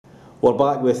We're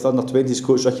back with under-20s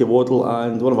coach Ricky Waddle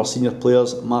and one of our senior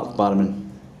players, Mark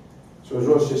Barrowman. So as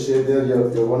Ross just said there,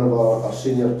 you're one of our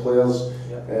senior players.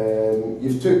 Yeah.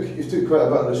 You've took quite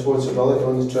a bit of responsibility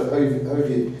on the trip. How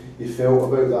have you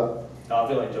felt about that? I've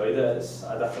really enjoyed it. It's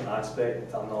a different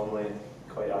aspect. I'm normally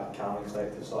quite a calm and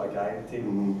collective sort of guy in the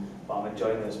team, but I'm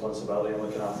enjoying the responsibility and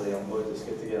looking after the young boys. It's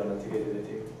good to get them integrated in the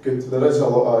team. Good. There is a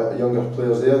lot of younger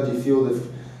players there. Do you feel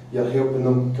that you're helping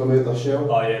them come out their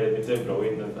shell? Oh yeah, they've been doing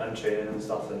brilliant in training and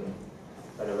stuff, and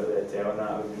about the hotel and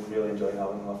that, we've been really enjoying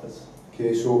having them with us.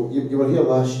 Okay, so you were here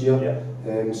last year,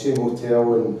 yeah. Same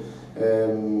hotel, and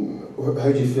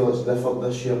how do you feel it's different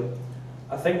this year?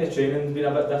 I think the training's been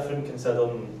a bit different,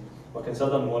 we're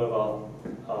considering more of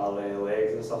our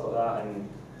legs and stuff like that, and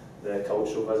the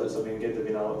cultural visits have been good, they've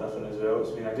been a lot different as well.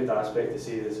 It's been a good aspect to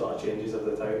see the sort of changes of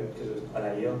the town, because it was in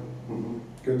a year.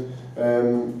 Good.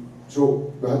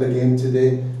 So we had a game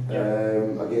today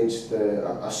against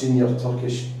a senior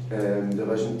Turkish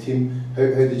division team. How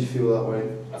did you feel that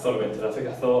went? I thought it went terrific.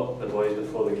 I thought the boys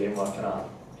before the game were kind of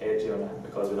edgy on it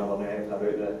because we never knew anything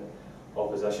about the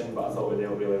opposition, but I thought we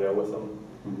dealt really well with them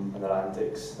and their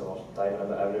antics. They were diving a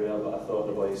bit everywhere, but I thought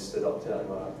the boys stood up to it and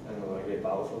were a great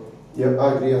battle for them. Yeah,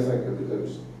 I agree. I think it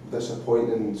was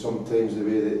disappointing sometimes the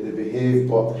way they behaved,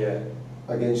 but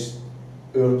against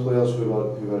our players who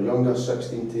were younger,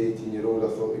 16 to 18-year-old, I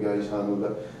thought the guys handled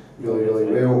it really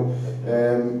well.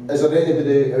 Is there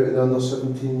anybody out of the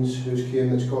under-17s who's came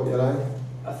that's caught your eye?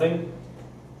 I think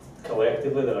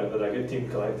collectively they're a good team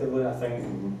collectively. I think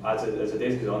as the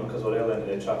days go on, because we're early into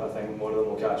the trip, I think more of them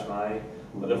will catch my eye.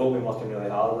 But they've all been working really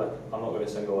hard. Like, I'm not going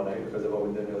to single one out because they've all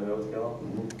been doing really well together.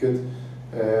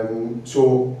 Good.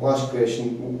 So last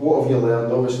question, what have you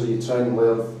learned? Obviously you try and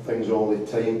learn things all the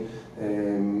time.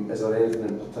 Is there anything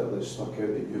in particular that stuck out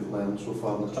that you've learned so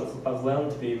far in the trip? I've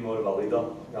learned to be more of a leader.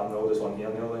 I'm the oldest one here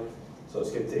nearly, so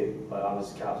it's good to, like I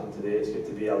was captain today, it's good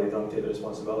to be a leader and take the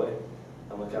responsibility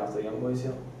and look after the young boys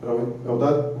here. Brilliant. Well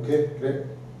done. Okay, great.